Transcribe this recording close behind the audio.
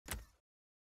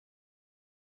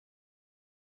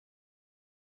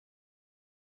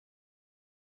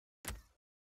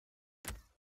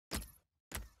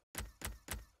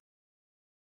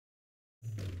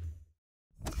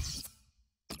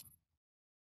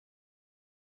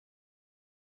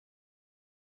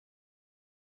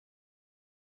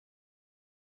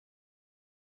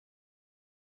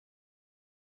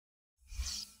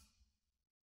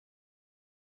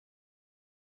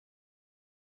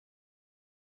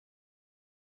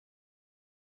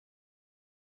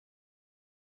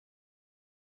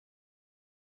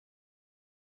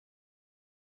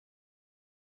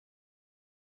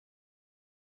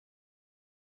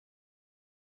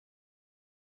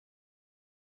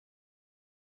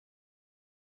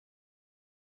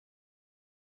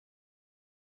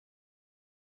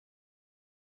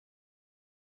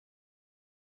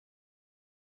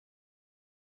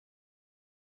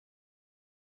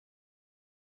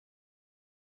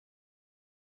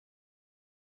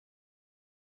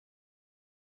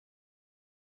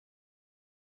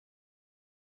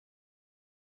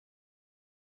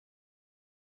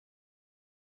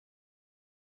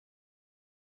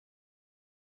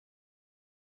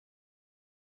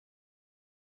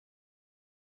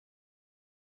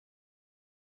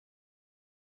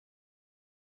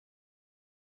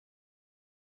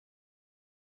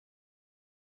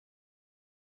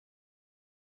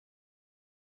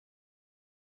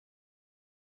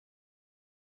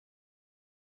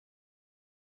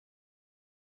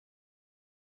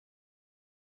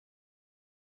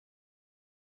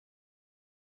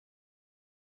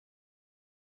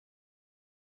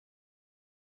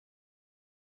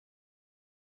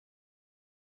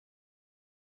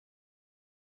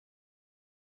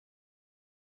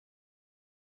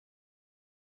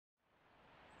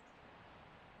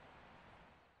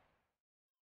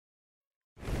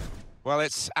Well,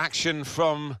 it's action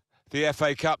from the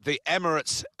FA Cup, the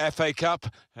Emirates FA Cup,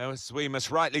 as we must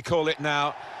rightly call it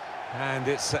now. And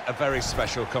it's a very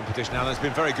special competition. Alan, it's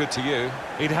been very good to you.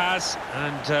 It has,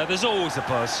 and there's always a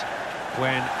buzz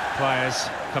when players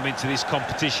come into this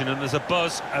competition, and there's a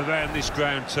buzz around this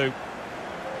ground too.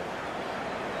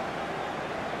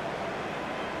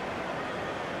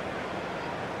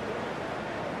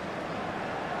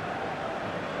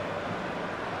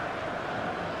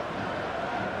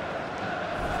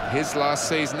 His last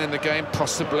season in the game,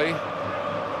 possibly.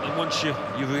 And once your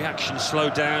reactions slow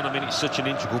down, I mean, it's such an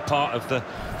integral part of the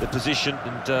position,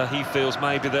 and he feels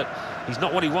maybe that he's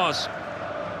not what he was.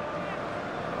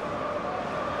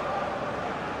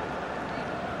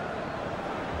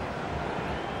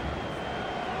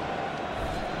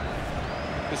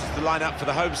 This is the lineup for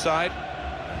the home side.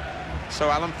 So,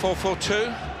 Alan,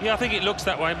 4-4-2? Yeah, I think it looks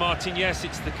that way, Martin. Yes,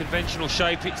 it's the conventional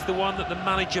shape. It's the one that the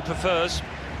manager prefers.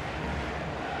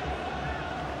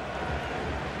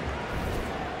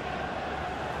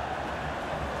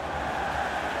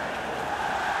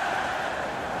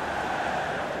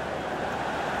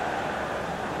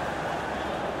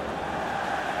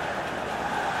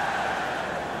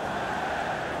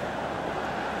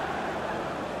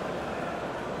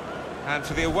 And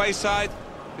for the away side,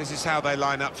 this is how they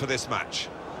line up for this match.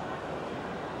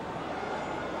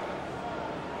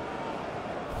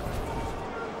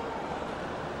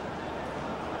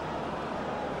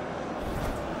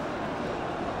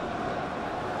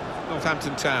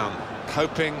 Northampton Town,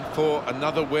 hoping for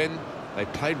another win. They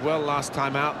played well last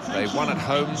time out. They won at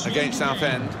home against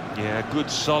Southend. Yeah, good,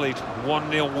 solid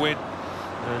 1-0 win,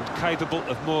 and capable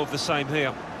of more of the same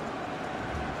here.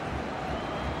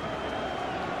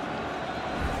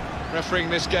 Refereeing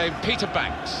this game, Peter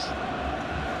Banks.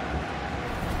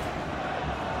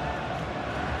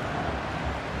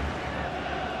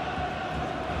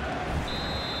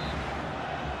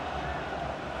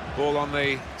 Ball on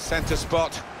the centre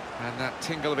spot, and that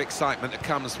tingle of excitement that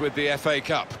comes with the FA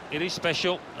Cup. It is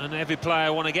special, and every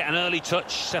player want to get an early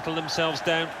touch, settle themselves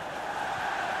down.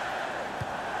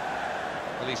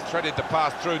 Well, he's threaded the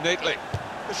pass through neatly.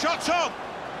 The shot's on!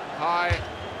 High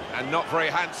and not very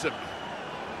handsome.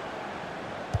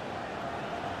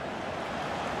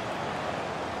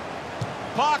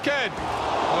 Parkin!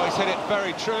 Oh, he's hit it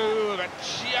very true, but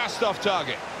just off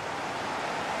target.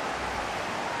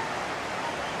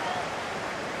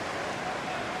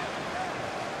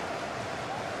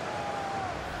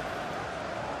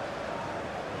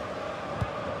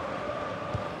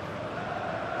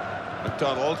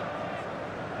 McDonald.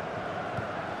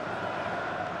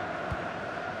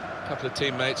 A couple of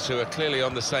teammates who are clearly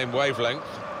on the same wavelength.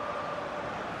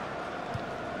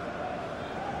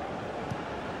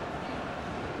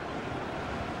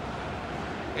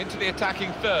 Into the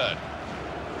attacking third.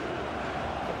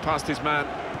 Past his man.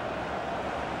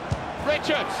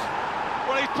 Richards!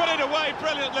 Well, he's put it away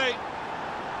brilliantly.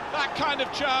 That kind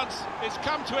of chance has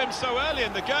come to him so early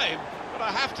in the game, but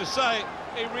I have to say,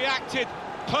 he reacted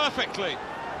perfectly.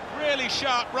 Really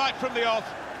sharp right from the off,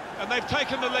 and they've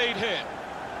taken the lead here.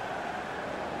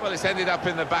 Well, it's ended up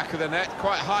in the back of the net,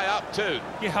 quite high up too.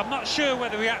 Yeah, I'm not sure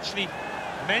whether he actually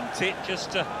meant it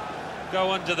just to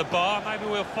go under the bar. Maybe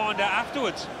we'll find out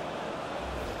afterwards.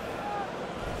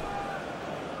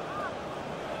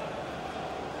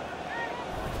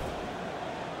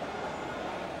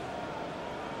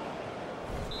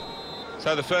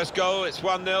 So the first goal, it's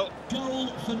 1-0. Goal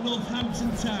for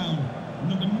Northampton Town,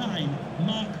 number 9,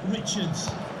 Mark Richards.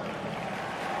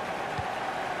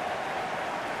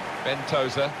 Ben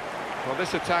Tozer. Well,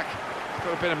 this attack has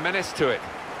got a bit of menace to it.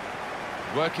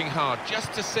 Working hard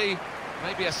just to see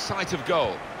maybe a sight of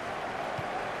goal.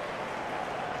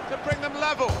 To bring them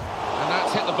level. And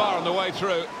that's hit the bar on the way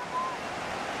through.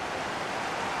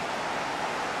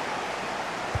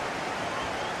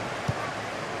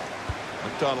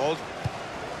 McDonald.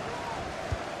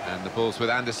 And the ball's with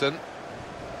Anderson.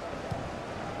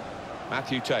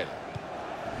 Matthew Taylor.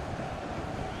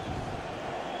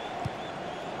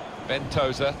 Ben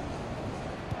Tozer.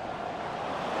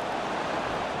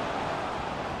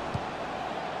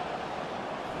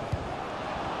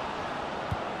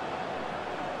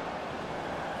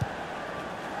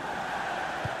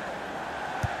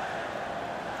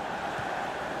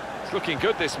 It's looking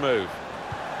good, this move.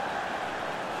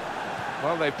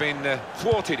 Well, they've been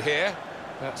thwarted here.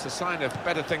 That's a sign of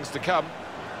better things to come.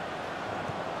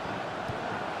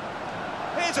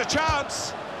 Here's a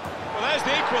chance. Well, there's the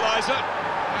equaliser.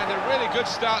 And a really good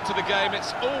start to the game.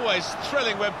 It's always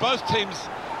thrilling when both teams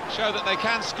show that they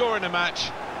can score in a match.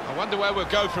 I wonder where we'll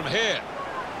go from here.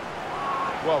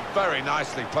 Well, very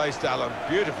nicely placed, Alan.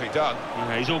 Beautifully done.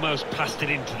 Yeah, he's almost passed it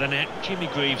into the net. Jimmy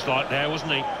Greaves like there,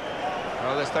 wasn't he?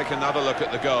 Well, let's take another look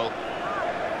at the goal.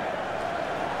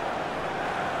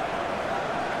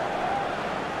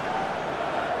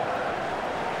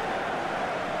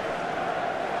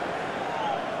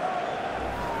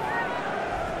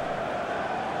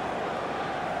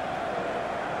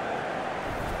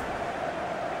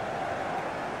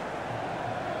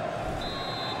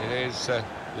 It is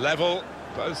level.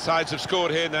 Both sides have scored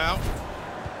here now.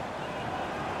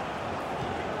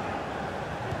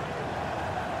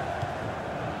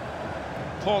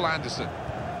 Paul Anderson.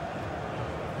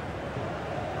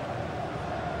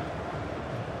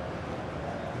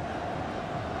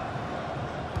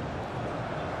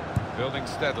 Building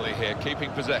steadily here, keeping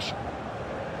possession.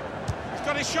 He's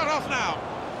got his shot off now.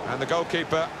 And the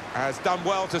goalkeeper has done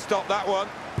well to stop that one.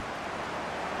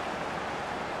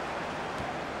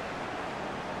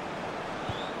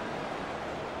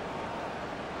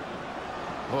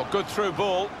 Oh, good through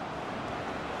ball.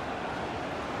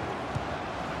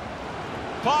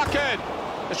 Parkin!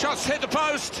 The shot's hit the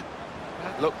post!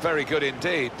 That looked very good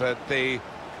indeed, but the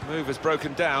move has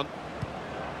broken down.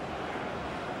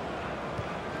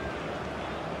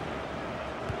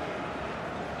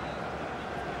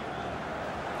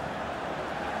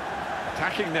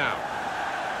 Attacking now.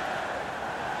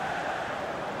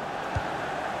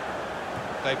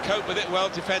 They've coped with it well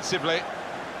defensively.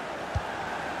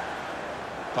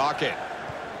 Parkin.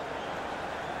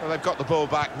 Well, they've got the ball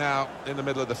back now in the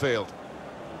middle of the field.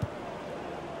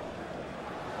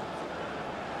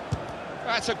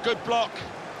 That's a good block.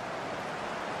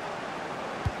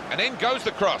 And in goes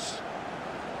the cross.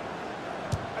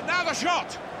 And now the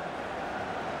shot.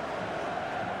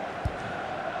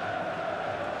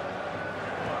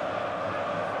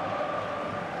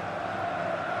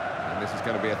 And this is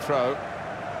going to be a throw.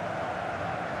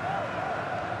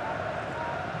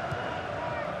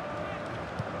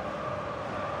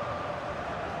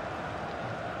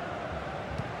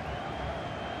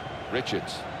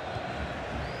 Richards.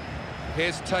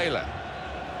 Here's Taylor.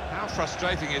 How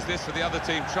frustrating is this for the other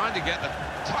team, trying to get the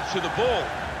touch of the ball?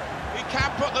 He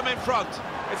can put them in front.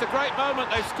 It's a great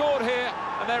moment. They've scored here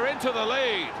and they're into the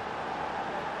lead.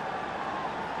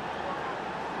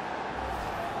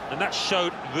 And that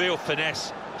showed real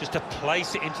finesse, just to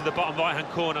place it into the bottom right-hand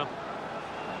corner.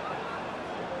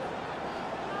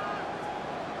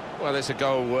 Well, it's a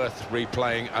goal worth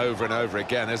replaying over and over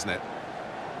again, isn't it?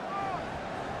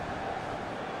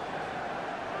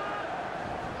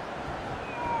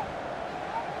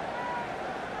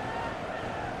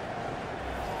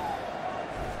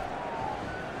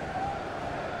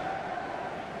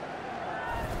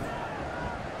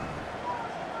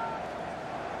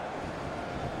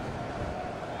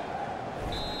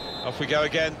 Off we go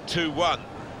again, 2-1.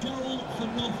 Goal for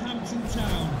Northampton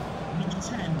Town, number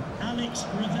 10, Alex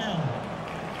Ravel.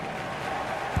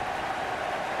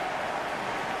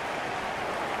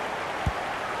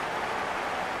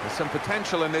 There's some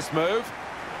potential in this move.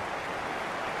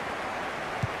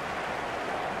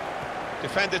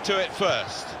 Defender to it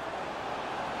first.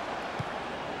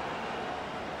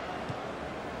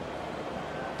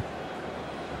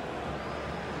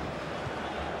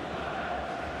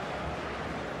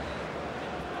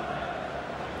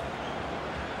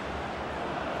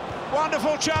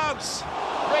 Wonderful chance!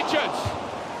 Richards!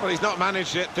 Well, he's not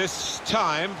managed it this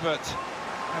time, but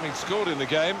having scored in the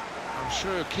game, I'm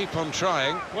sure he'll keep on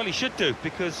trying. Well, he should do,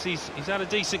 because he's had a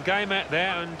decent game out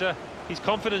there, and his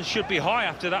confidence should be high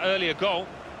after that earlier goal.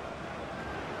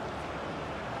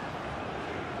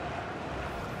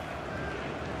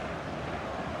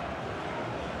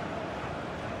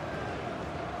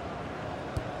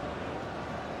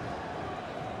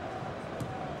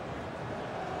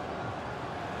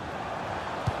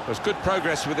 There's good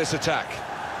progress with this attack.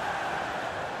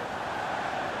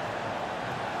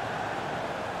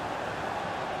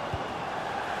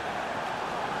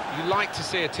 You like to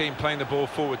see a team playing the ball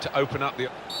forward to open up the...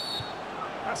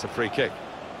 That's a free kick.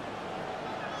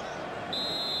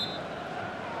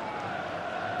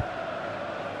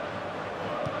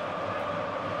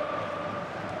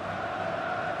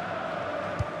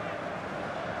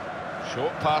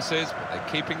 Short passes, but they're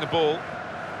keeping the ball.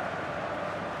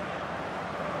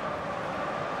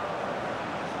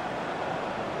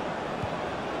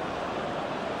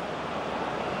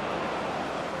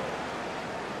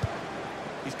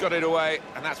 He's got it away,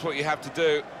 and that's what you have to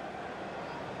do.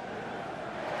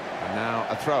 And now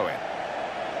a throw-in.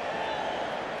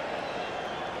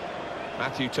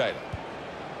 Matthew Taylor.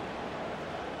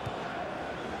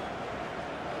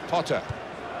 Potter.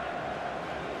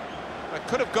 They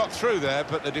could have got through there,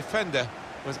 but the defender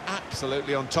was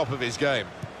absolutely on top of his game.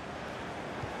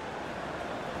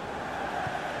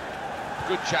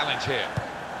 Good challenge here.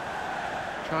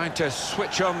 Trying to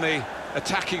switch on the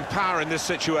attacking power in this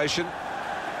situation.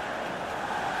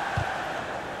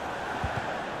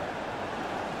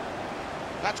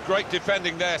 That's great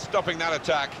defending there, stopping that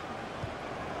attack.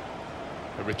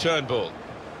 A return ball.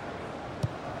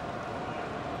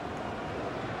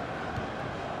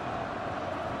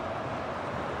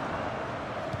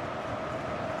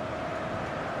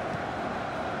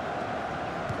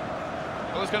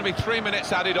 Well, there's going to be 3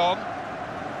 minutes added on.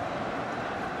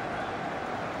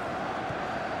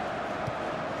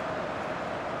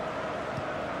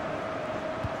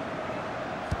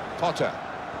 Potter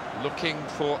looking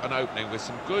for an opening with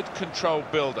some good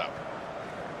controlled build-up.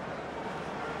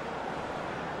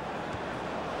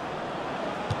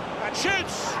 And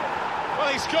shoots!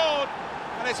 Well, he scored,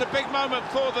 and it's a big moment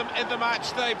for them in the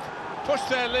match. They've pushed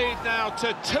their lead now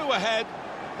to 2 ahead.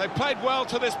 They've played well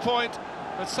to this point,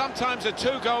 but sometimes a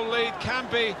 2-goal lead can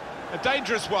be a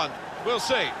dangerous one. We'll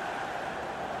see.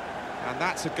 And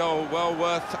that's a goal well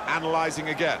worth analysing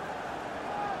again.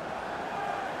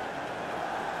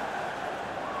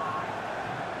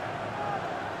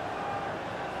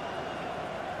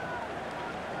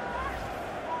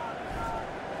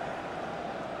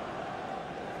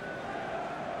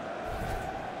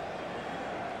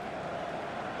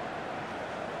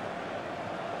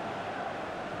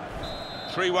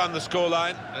 (3-1) the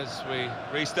scoreline as we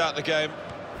restart the game.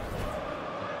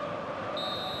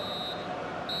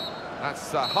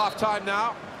 That's half-time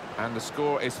now, and the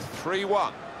score is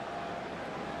 3-1.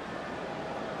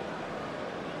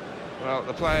 Well,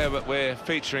 the player that we're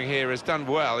featuring here has done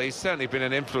well. He's certainly been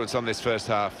an influence on this first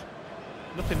half.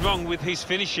 Nothing wrong with his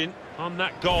finishing on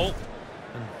that goal,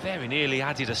 and very nearly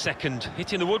added a second.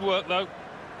 Hitting the woodwork, though.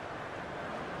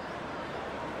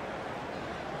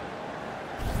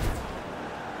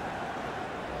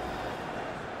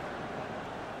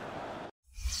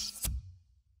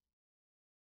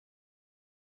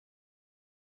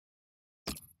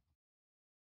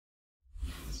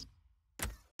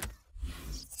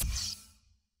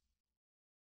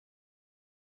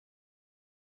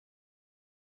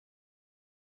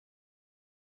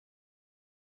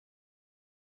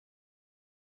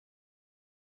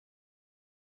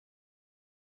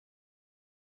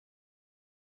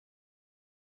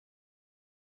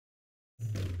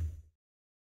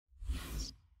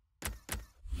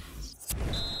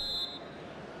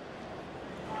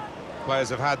 Players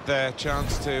have had their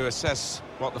chance to assess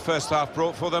what the first half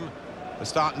brought for them. The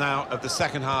start now of the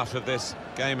second half of this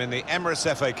game in the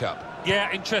Emirates FA Cup. Yeah,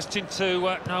 interesting to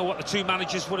know what the two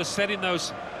managers would have said in those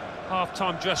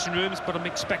half-time dressing rooms, but I'm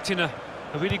expecting a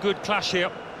really good clash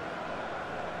here.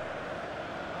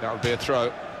 That would be a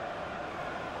throw.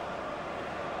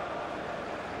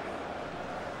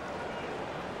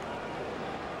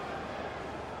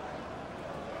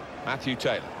 Matthew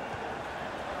Taylor.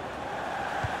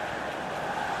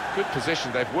 Good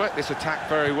position. They've worked this attack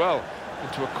very well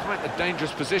into quite a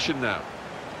dangerous position now.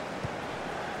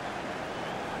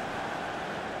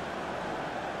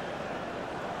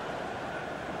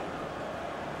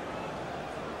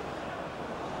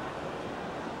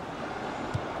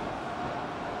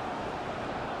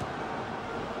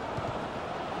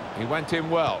 He went in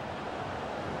well.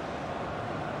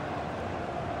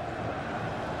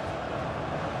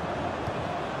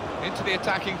 Into the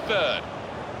attacking third.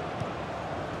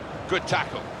 Good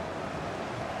tackle.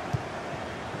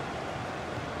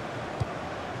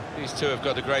 These two have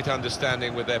got a great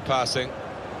understanding with their passing.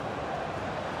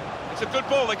 It's a good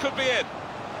ball, they could be in.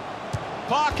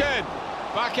 Parkin,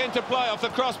 back into play off the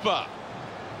crossbar.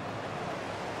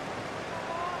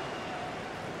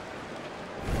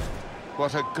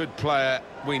 What a good player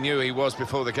we knew he was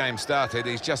before the game started.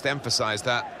 He's just emphasised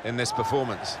that in this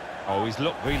performance. Oh, he's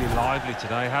looked really lively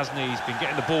today, hasn't he? He's been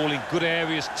getting the ball in good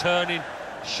areas, turning,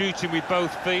 shooting with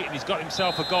both feet, and he's got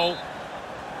himself a goal.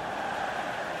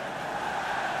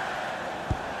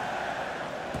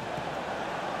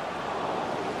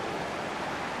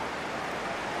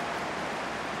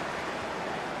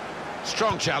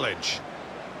 Strong challenge.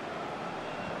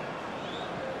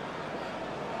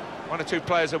 One or two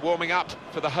players are warming up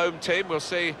for the home team. We'll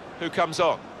see who comes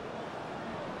on.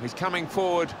 He's coming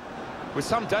forward with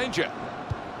some danger.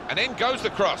 And in goes the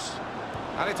cross.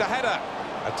 And it's a header.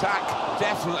 Attack,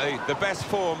 definitely the best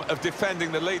form of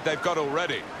defending the lead they've got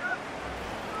already.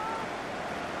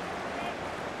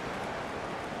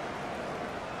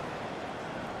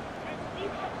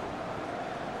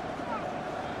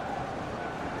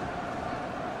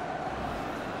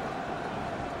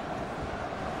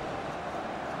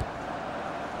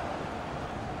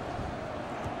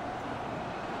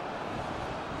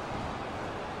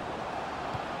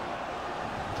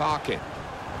 Parkin,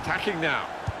 attacking now.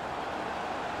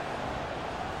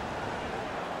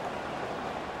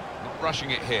 Not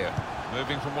rushing it here,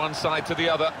 moving from one side to the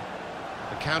other.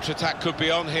 The counter-attack could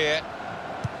be on here.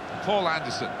 Paul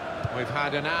Anderson. We've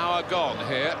had an hour gone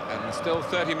here, and still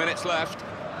 30 minutes left.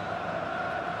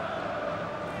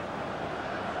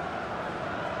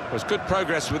 Was good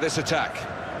progress with this attack.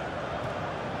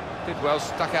 Did well,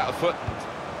 stuck out a foot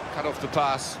and cut off the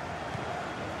pass.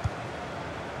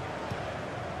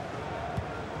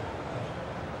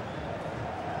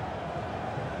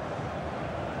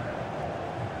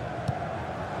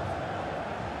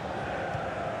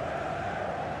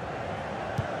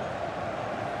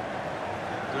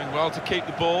 Doing well to keep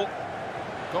the ball.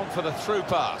 Gone for the through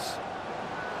pass.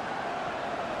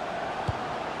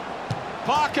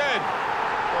 Parkin!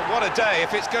 Well, what a day.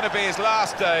 If it's going to be his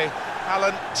last day,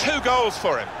 Alan, 2 goals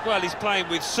for him. Well, he's playing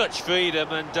with such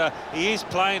freedom, and he is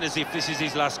playing as if this is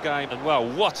his last game. And, well,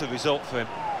 what a result for him.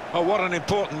 Oh, what an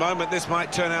important moment this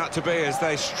might turn out to be as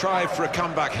they strive for a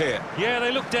comeback here. Yeah,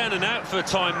 they look down and out for a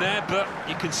time there, but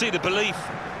you can see the belief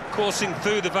coursing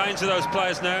through the veins of those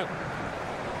players now.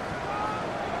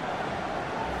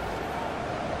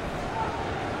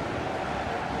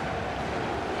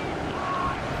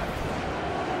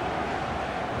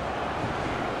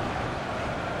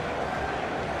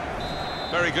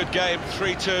 Very good game,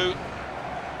 3-2.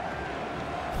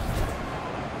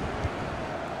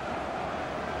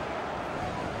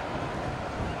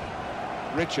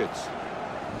 Richards.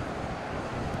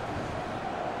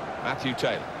 Matthew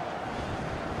Taylor.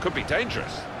 Could be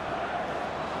dangerous.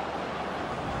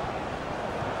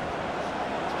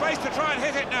 Space to try and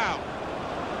hit it now.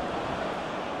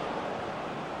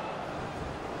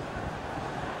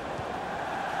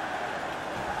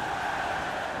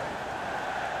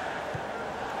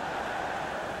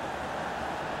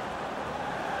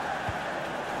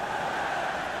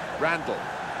 Randall.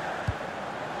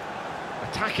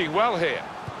 Attacking well here.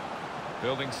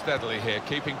 Building steadily here,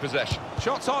 keeping possession.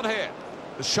 Shots on here.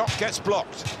 The shot gets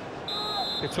blocked.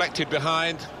 Deflected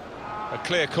behind. A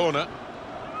clear corner.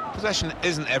 Possession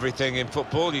isn't everything in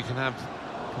football. You can have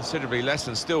considerably less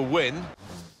and still win.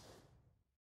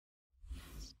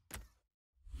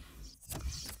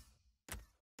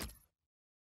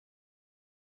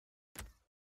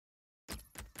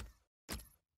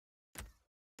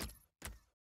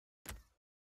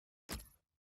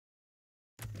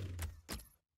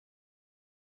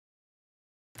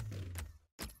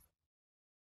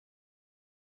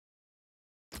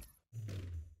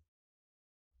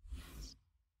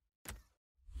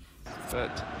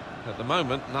 But at the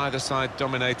moment, neither side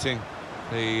dominating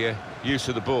the use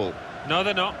of the ball. No,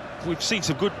 they're not. We've seen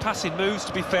some good passing moves,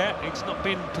 to be fair. It's not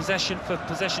been possession for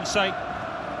possession's sake.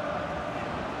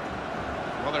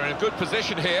 Well, they're in a good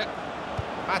position here.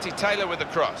 Matty Taylor with the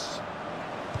cross.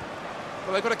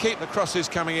 Well, they've got to keep the crosses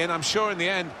coming in. I'm sure in the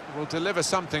end it will deliver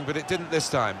something, but it didn't this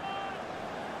time.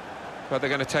 But they're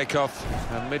going to take off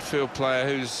a midfield player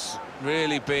who's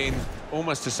really been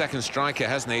almost a second striker,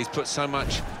 hasn't he? He's put so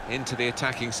much into the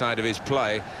attacking side of his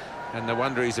play, and no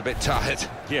wonder he's a bit tired.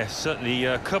 Yes, certainly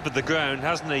covered the ground,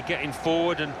 hasn't he? Getting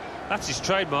forward, and that's his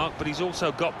trademark, but he's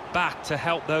also got back to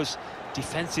help those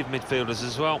defensive midfielders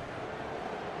as well.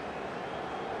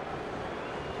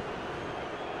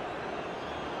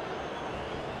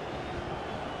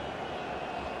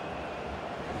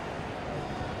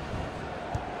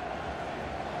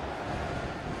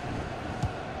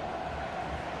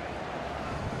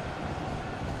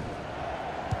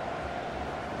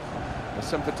 There's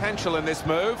some potential in this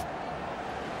move.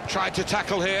 Tried to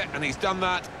tackle here, and he's done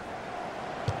that.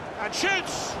 And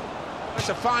shoots! That's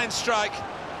a fine strike,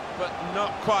 but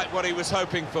not quite what he was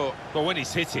hoping for. But when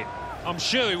he's hit it, I'm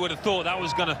sure he would have thought that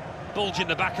was going to bulge in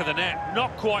the back of the net.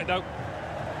 Not quite, though.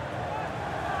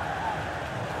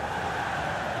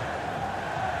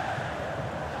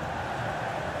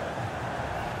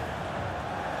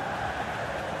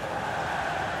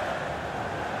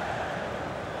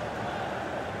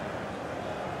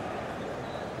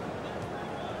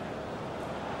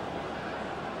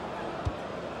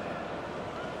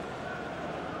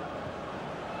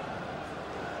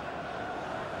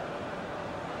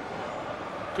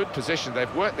 Good position,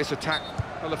 they've worked this attack.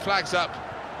 Well, the flag's up.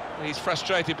 He's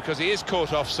frustrated because he is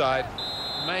caught offside.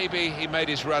 Maybe he made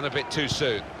his run a bit too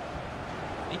soon.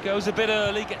 He goes a bit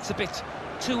early, gets a bit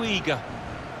too eager.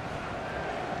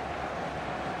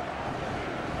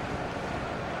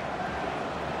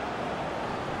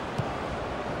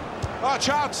 Oh,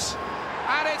 chance!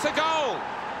 And it's a goal!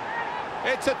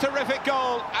 It's a terrific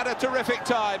goal at a terrific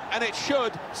time, and it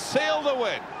should seal the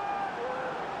win.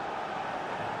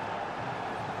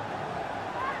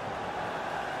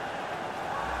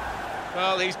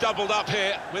 Well, he's doubled up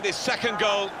here with his second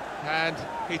goal, and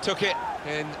he took it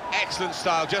in excellent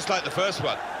style, just like the first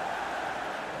one.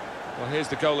 Well, here's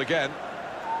the goal again.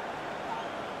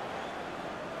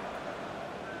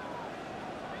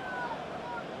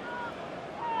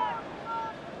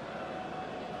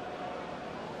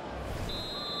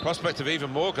 Prospect of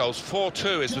even more goals.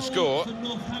 4-2 is the score.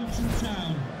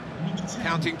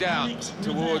 Counting down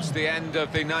towards the end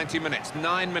of the 90 minutes.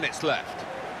 9 minutes left.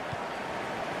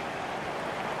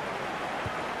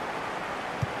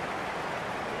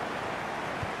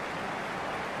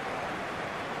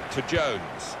 To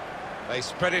Jones. They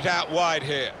spread it out wide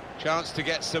here. Chance to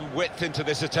get some width into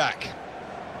this attack.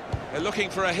 They're looking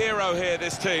for a hero here,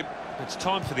 this team. It's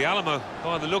time for the Alamo,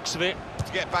 by the looks of it.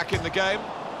 To get back in the game.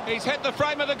 He's hit the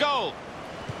frame of the goal.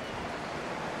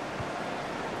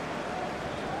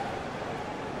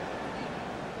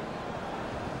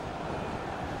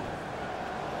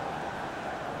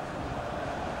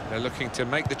 They're looking to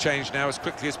make the change now as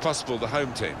quickly as possible, the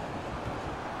home team.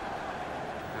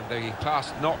 And the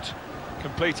pass not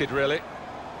completed, really.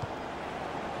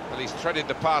 Well, he's threaded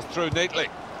the pass through neatly.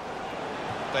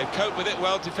 They've coped with it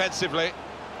well defensively.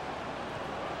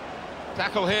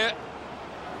 Tackle here.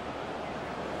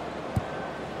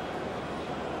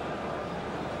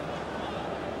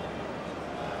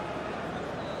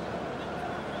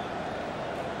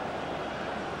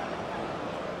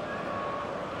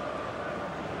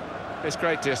 It's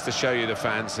great just to show you the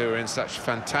fans who are in such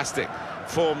fantastic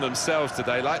form themselves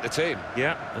today, like the team.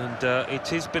 Yeah, and it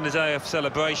has been a day of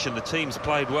celebration. The team's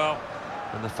played well,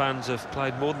 and the fans have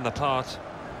played more than their part.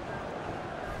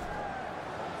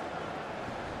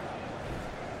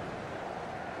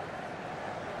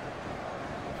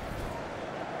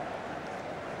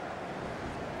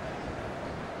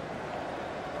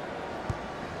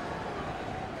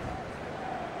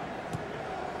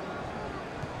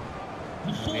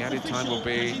 The added time will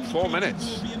be 4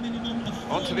 minutes.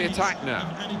 On to the attack now.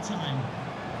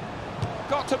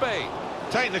 Got to be.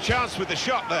 Taking the chance with the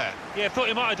shot there. Yeah, thought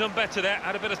he might have done better there.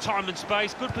 Had a bit of time and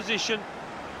space. Good position.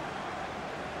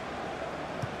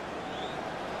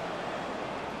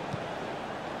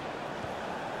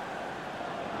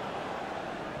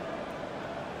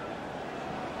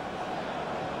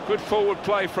 Good forward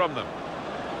play from them.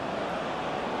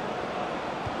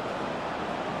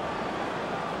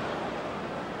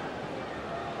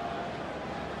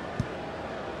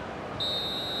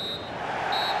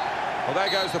 Well,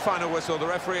 there goes the final whistle. The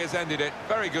referee has ended it.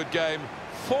 Very good game.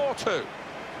 4-2.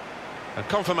 And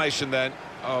confirmation then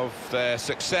of their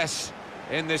success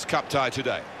in this cup tie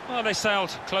today. Well, they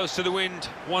sailed close to the wind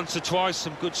once or twice.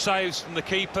 Some good saves from the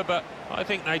keeper, but I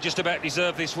think they just about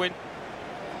deserve this win.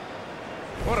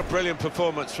 What a brilliant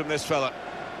performance from this fella.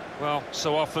 Well,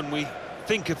 so often we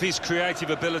think of his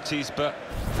creative abilities, but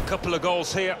a couple of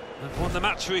goals here have won the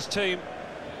match for his team.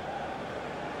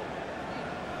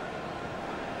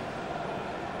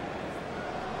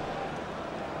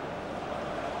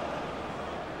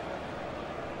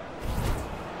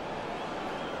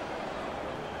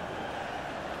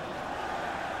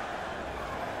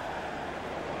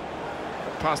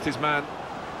 Past his man.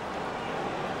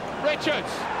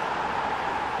 Richards!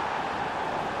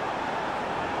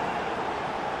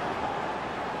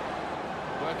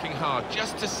 Working hard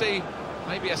just to see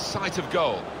maybe a sight of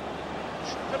goal.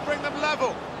 To bring them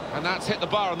level. And that's hit the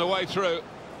bar on the way through.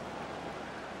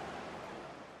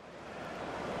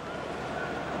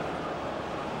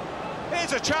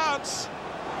 Here's a chance.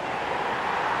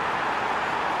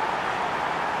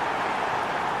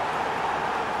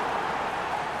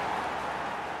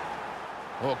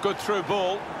 Oh, good through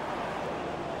ball.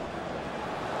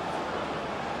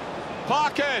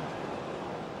 Parkin!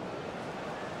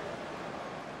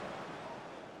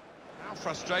 How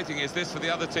frustrating is this for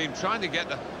the other team, trying to get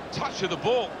the touch of the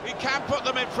ball? He can put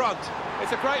them in front.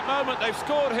 It's a great moment. They've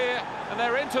scored here, and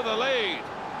they're into the lead.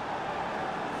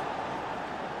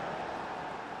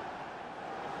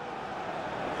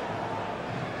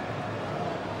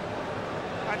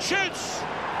 And shoots!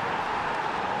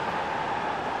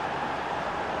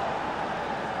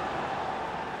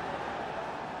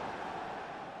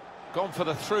 Gone for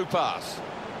the through pass.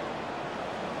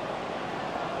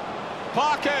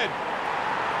 Parkin!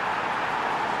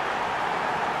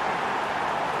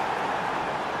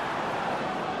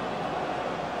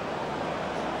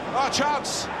 Oh,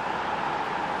 chance!